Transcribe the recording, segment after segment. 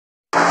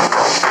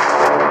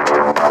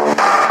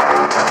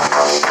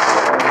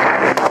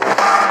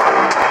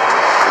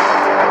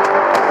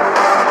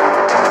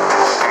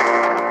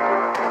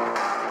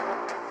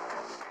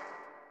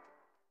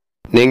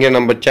நீங்கள்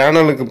நம்ம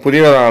சேனலுக்கு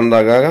புதியதாக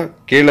இருந்தாக்க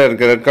கீழே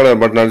இருக்க ரெட் கலர்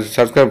பட்டன் அழுத்தி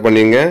சப்ஸ்கிரைப்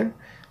பண்ணிங்க.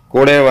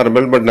 கூடவே வர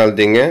பெல் பட்டன்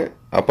அழுத்திங்க.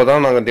 அப்போ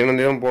தான் நாங்கள் தினம்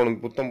தினம் போகணும்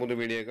புது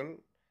வீடியோக்கள்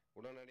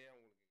உடனடியாக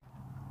உங்களுக்கு.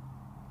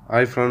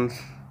 ஹாய் ஃப்ரெண்ட்ஸ்,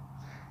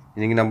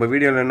 இன்றைக்கி நம்ம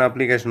வீடியோவில் என்ன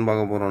அப்ளிகேஷன்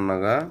பார்க்க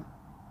போகிறோம்னாக்கா,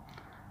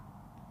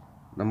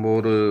 நம்ம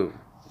ஒரு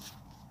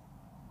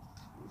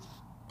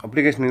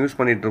அப்ளிகேஷன் யூஸ்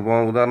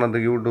பண்ணிகிட்ருப்போம்.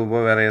 உதாரணத்துக்கு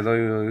யூடியூப்போ வேறு ஏதோ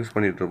யூஸ்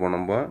பண்ணிகிட்ருப்போம்.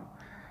 நம்ம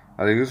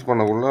அதை யூஸ்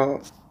பண்ணக்குள்ள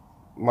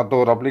மற்ற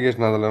ஒரு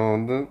அப்ளிகேஷன் அதில்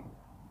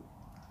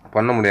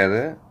பண்ண முடியாது.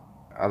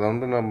 அதை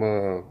நம்ம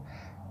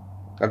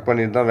கட்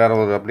பண்ணிட்டு தான் வேறு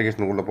ஒரு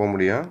அப்ளிகேஷனுக்குள்ளே போக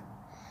முடியும்.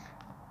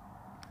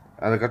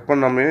 அதை கட்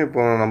பண்ணாமே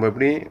இப்போ நம்ம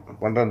எப்படி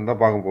பண்ணுறது தான்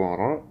பார்க்க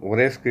போகிறோம்.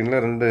 ஒரே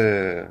ஸ்க்ரீனில் ரெண்டு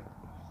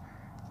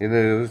இது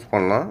யூஸ்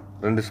பண்ணலாம்,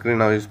 ரெண்டு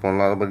ஸ்க்ரீனாக யூஸ்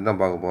பண்ணலாம். அதை பற்றி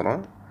தான் பார்க்க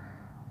போகிறோம்.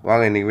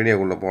 வாங்க இன்றைக்கி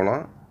வீடியோக்குள்ளே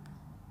போகலாம்.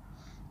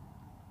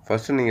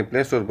 ஃபஸ்ட்டு நீங்கள்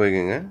ப்ளே ஸ்டோர்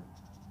போய்க்குங்க.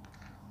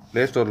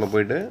 ப்ளே ஸ்டோரில்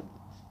போய்ட்டு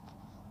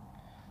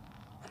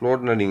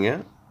ஃப்ளோட்னு அடிங்க.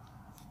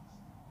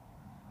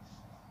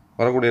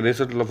 வரக்கூடிய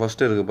ரிசல்ட்டில்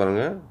ஃபஸ்ட்டு இருக்குது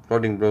பாருங்கள்,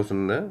 ஃப்ளோட்டிங்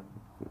ப்ரௌசர்னு,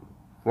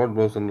 ஃப்ளோட்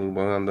ப்ரௌசர்னு இருக்குது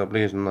பாருங்கள். அந்த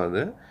அப்ளிகேஷன் தான்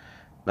அது.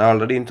 நான்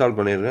ஆல்ரெடி இன்ஸ்டால்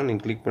பண்ணியிருக்கேன்.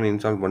 நீங்கள் கிளிக் பண்ணி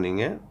இன்ஸ்டால்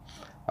பண்ணிங்க.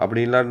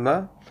 அப்படி இல்லாட்டினா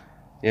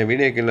என்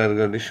வீடியோ கீழே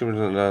இருக்கிற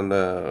டிஸ்கிரிப்ஷனில் அந்த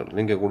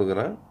லிங்கை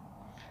கொடுக்குறேன்.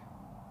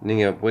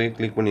 நீங்கள் போய்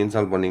கிளிக் பண்ணி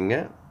இன்ஸ்டால் பண்ணிங்க.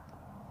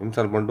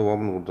 இன்ஸ்டால் பண்ணிட்டு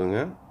ஓப்பன் கொடுத்துங்க.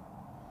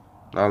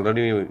 நான்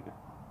ஆல்ரெடி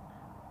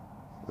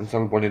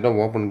இன்ஸ்டால் பண்ணிவிட்டு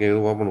ஓப்பன்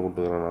கேட்குது, ஓப்பன்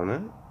கொடுத்துக்கிறேன்.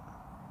 நான்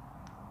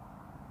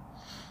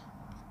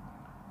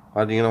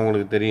பார்த்தீங்கன்னா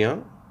உங்களுக்கு தெரியும்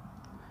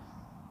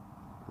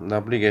இந்த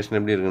அப்ளிகேஷன்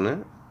எப்படி இருக்குன்னு.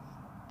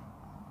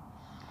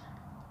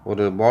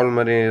 ஒரு பால்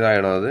மாதிரி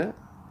இதாகிடும். அது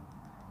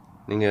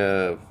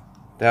நீங்கள்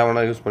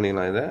தேவைன்னா யூஸ்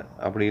பண்ணிக்கலாம் இதை.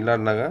 அப்படி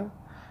இல்லாட்டினாக்கா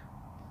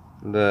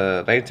இந்த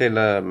ரைட்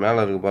சைடில் மேலே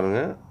இருக்குது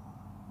பாருங்கள்,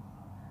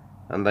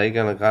 அந்த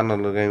ஐக்கான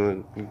கார்னரில் இருக்க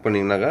கிளிக்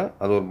பண்ணிங்கனாக்கா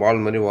அது ஒரு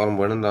பால் மாதிரி ஓரம்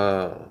போயிடும். இந்த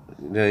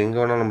இதை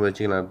எங்கே வேணால் நம்ம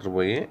வச்சுக்கலாம் எடுத்துகிட்டு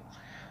போய்.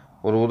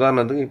 ஒரு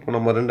உதாரணத்துக்கு இப்போ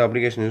நம்ம ரெண்டு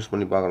அப்ளிகேஷன் யூஸ்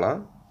பண்ணி பார்க்கலாம்.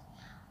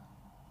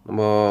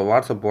 நம்ம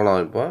வாட்ஸ்அப்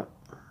போகலாம். இப்போ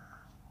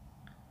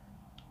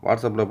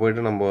வாட்ஸ்அப்பில்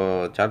போய்ட்டு நம்ம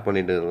சேட்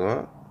பண்ணிகிட்டு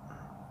இருக்கோம்.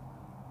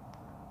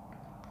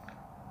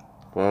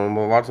 இப்போ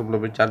நம்ம வாட்ஸ்அப்பில்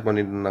போய் சேட்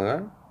பண்ணிட்டு இருந்தாங்க.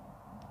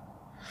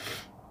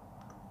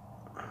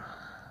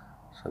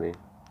 சரி,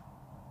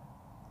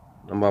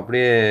 நம்ம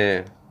அப்படியே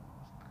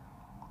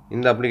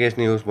இந்த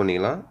அப்ளிகேஷனை யூஸ்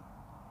பண்ணிக்கலாம்.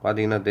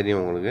 பார்த்தீங்கன்னா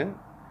தெரியும் உங்களுக்கு,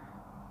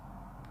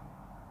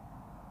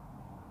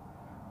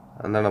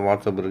 அந்தாண்ட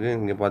வாட்ஸ்அப் இருக்குது,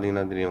 இங்கே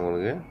பார்த்தீங்கன்னா தெரியும்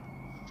உங்களுக்கு.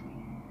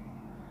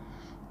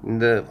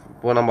 இந்த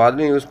இப்போ நம்ம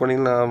அதுலேயும் யூஸ்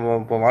பண்ணிக்கலாம்.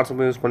 இப்போ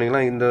வாட்ஸ்அப்பையும் யூஸ்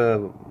பண்ணிக்கலாம், இந்த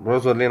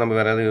ப்ரௌசர்லேயும் நம்ம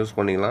வேறு எதாவது யூஸ்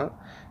பண்ணிக்கலாம்.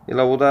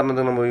 இல்லை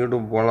உதாரணத்துக்கு நம்ம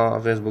யூடியூப் போகலாம்,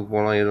 ஃபேஸ்புக்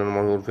போகலாம். இது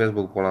நம்ம ஒரு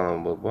ஃபேஸ்புக் போகலாம்.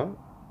 நம்ம இப்போ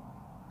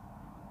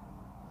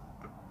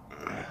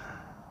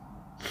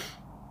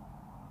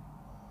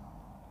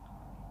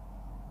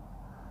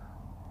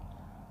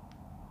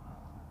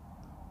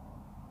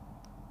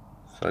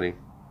சரி,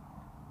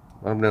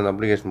 மறுபடியும் அந்த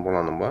அப்ளிகேஷன்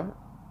போகலாம். நம்ம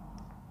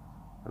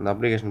அந்த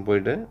அப்ளிகேஷன்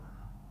போயிட்டு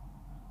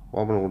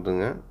ஓப்பன்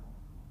கொடுத்துங்க.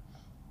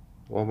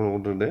 ஓப்பன்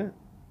கொடுத்துட்டு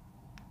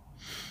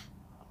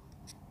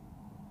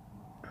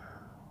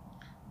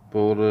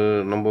இப்போ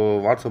நம்ம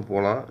வாட்ஸ்அப்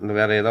போகலாம், இல்லை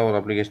வேறு ஏதாவது ஒரு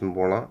அப்ளிகேஷன்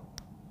போகலாம்.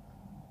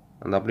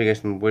 அந்த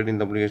அப்ளிகேஷன் போய்ட்டு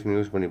இந்த அப்ளிகேஷன்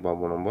யூஸ் பண்ணி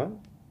பார்ப்போம். நம்ம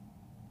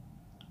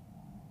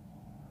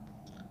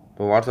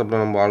இப்போ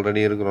வாட்ஸ்அப்பில் நம்ம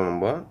ஆல்ரெடி இருக்கிறோம்.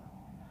 இப்போ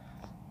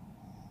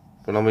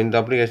நம்ம இந்த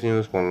அப்ளிகேஷன்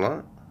யூஸ் பண்ணலாம்.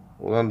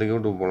 உதாரணத்துக்கு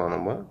யூடியூப் போகலாம்.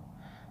 நம்ம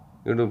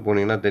யூடியூப்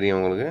போனீங்கன்னா தெரியும்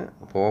உங்களுக்கு.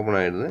 இப்போ ஓப்பன்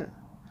ஆகிடுது.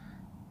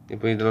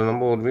 இப்போ இதில்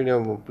நம்ம ஒரு வீடியோ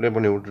ப்ளே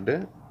பண்ணி விட்டுட்டு,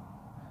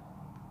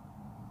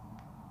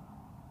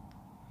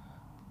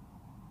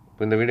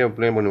 இப்போ இந்த வீடியோ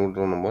ப்ளே பண்ணி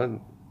விட்டுருவோம். நம்ம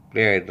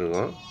ப்ளே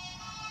ஆகிட்டுருக்கோம்.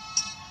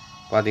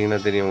 பார்த்தீங்கன்னா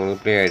தெரியும்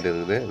உங்களுக்கு, ப்ளே ஆகிட்டு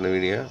இருக்குது இந்த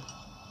வீடியோ.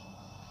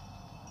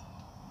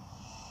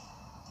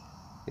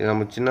 இது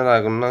நம்ம சின்னதாக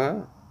இருக்கணும்னா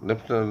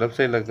லெஃப்ட்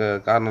சைடில்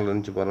கார்னரில்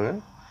இருந்துச்சு பாருங்கள்.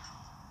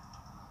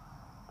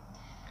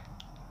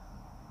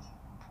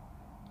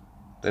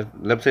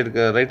 லெஃப்ட்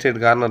சைடு ரைட் சைடு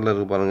கார்னரில்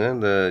இருக்குது பாருங்கள்,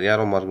 இந்த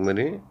ஏரோ மார்க்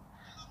மாதிரி.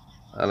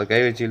 அதில் கை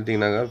வச்சு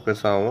இழுத்திங்கனாக்கா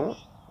பெருசாகும்.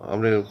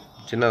 அப்படியே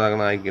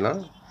சின்னதாகனா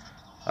ஆக்கிக்கலாம்.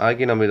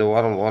 ஆக்கி நம்ம இதை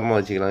ஓரமாக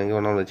வச்சுக்கலாம். எங்கே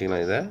வேணாலும்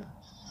வச்சுக்கலாம். இதை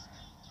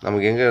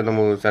நமக்கு எங்கே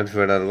நம்ம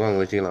சாட்டிஸ்ஃபைடாக இருக்கும்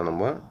அங்கே வச்சுக்கலாம்.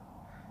 நம்ம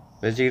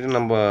வச்சுக்கிட்டு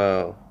நம்ம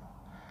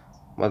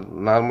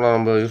நார்மலாக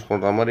நம்ம யூஸ்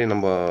பண்ணுற மாதிரி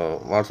நம்ம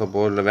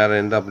வாட்ஸ்அப்போ இல்லை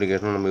வேறு எந்த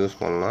அப்ளிகேஷனும் நம்ம யூஸ்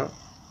பண்ணலாம்.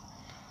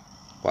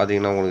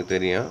 பார்த்தீங்கன்னா உங்களுக்கு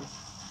தெரியும்.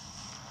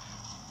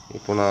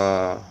 இப்போ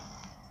நான்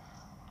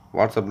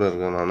வாட்ஸ்அப்பில்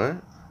இருக்கேன். நான்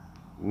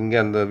இங்கே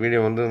அந்த வீடியோ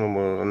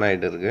நம்ம ரன்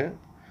ஆகிட்டு இருக்குது.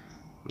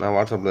 நான்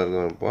வாட்ஸ்அப்பில்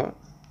இருக்கேன். இப்போ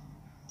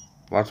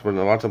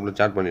வாட்ஸ்அப்பில்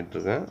சேட்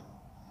பண்ணிகிட்ருக்கேன்.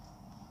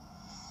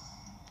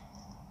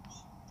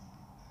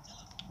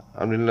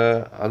 அப்படி இல்லை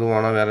அதுவும்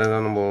ஆனால் வேறு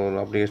ஏதாவது நம்ம ஒரு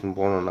அப்ளிகேஷன்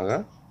போகணுன்னாக்கா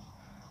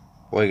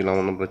போய்க்கலாம்,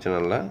 ஒன்றும் பிரச்சனை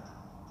இல்லை.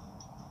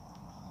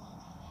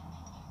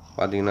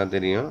 பார்த்தீங்கன்னா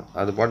தெரியும்.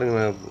 அது பாட்டுக்கு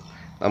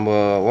நம்ம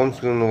ஹோம்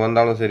ஸ்க்ரீன்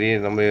வந்தாலும் சரி,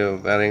 நம்ம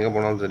வேறு எங்கே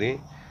போனாலும் சரி,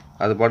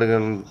 அது பாட்டுக்கு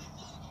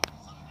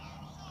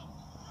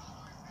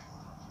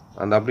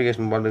அந்த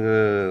அப்ளிகேஷன் பாட்டுக்கு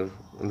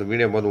இந்த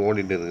வீடியோ பார்த்து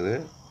ஓடிட்டு இருக்குது.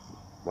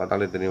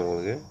 பார்த்தாலே தெரியும்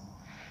உங்களுக்கு.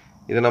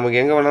 இதை நமக்கு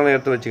எங்கே வேணாலும்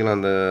எடுத்து வச்சுக்கலாம்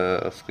அந்த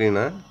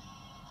ஸ்க்ரீனை.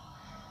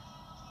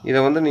 இதை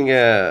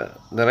நீங்கள்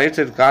இந்த ரைட்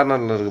சைடு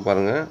கார்னரில் இருக்குது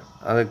பாருங்கள்,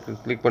 அதை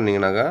கிளிக்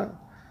பண்ணிங்கனாக்கா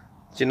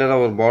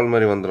சின்னதாக ஒரு பால்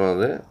மாதிரி வந்துடும்.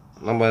 அது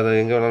நம்ம அதை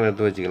எங்கே வேணாலும்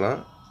எடுத்து வச்சுக்கலாம்,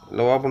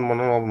 இல்லை ஓப்பன்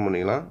பண்ணாலும் ஓப்பன்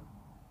பண்ணிக்கலாம்.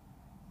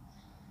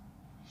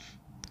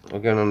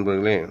 ஓகே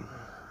நண்பர்களே,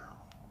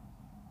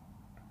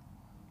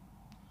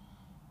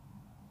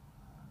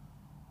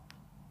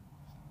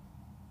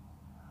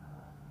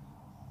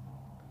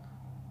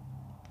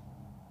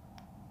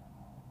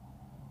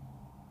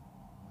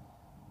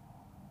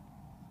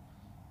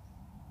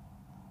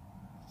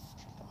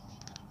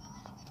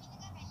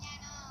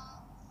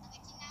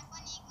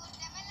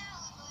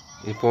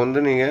 இப்போ வந்து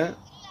நீங்கள்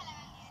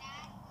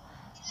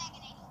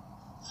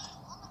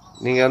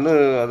வந்து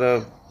அதை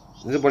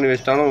இது பண்ணி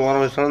வச்சிட்டாலும்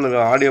ஓரம் வச்சிட்டாலும்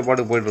இந்த ஆடியோ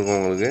பாட்டுக்கு போயிட்டுருக்கோம்.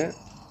 உங்களுக்கு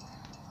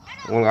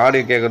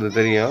ஆடியோ கேட்குறது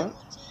தெரியும்.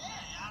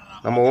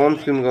 நம்ம ஹோம்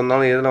ஸ்க்ரீனுக்கு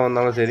வந்தாலும் எதில்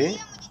வந்தாலும் சரி,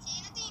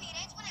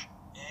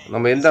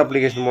 நம்ம எந்த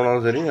அப்ளிகேஷன்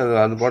போனாலும் சரி,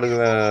 அது பாட்டுக்கு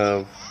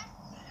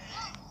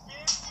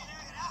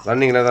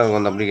ரன்னிங்கில் தான்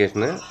இருக்கும். அந்த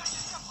அப்ளிகேஷனு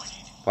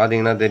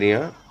பார்த்தீங்கன்னா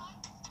தெரியும்.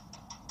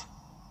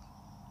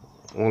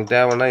 உங்களுக்கு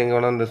தேவைன்னா எங்கே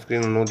வேணால் இந்த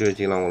ஸ்க்ரீனை நோட்டி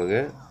வச்சுக்கலாம்.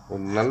 உங்களுக்கு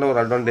ஒரு நல்ல ஒரு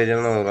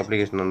அட்வான்டேஜான ஒரு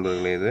அப்ளிகேஷன்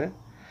நண்பர்களே. இது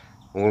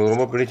உங்களுக்கு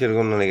ரொம்ப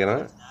பிடிச்சிருக்கும்னு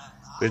நினைக்கிறேன்.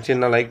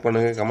 பிடிச்சிருந்தால் லைக்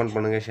பண்ணுங்கள், கமெண்ட்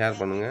பண்ணுங்கள், ஷேர்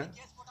பண்ணுங்கள்.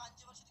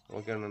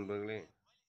 ஓகே நண்பர்களே.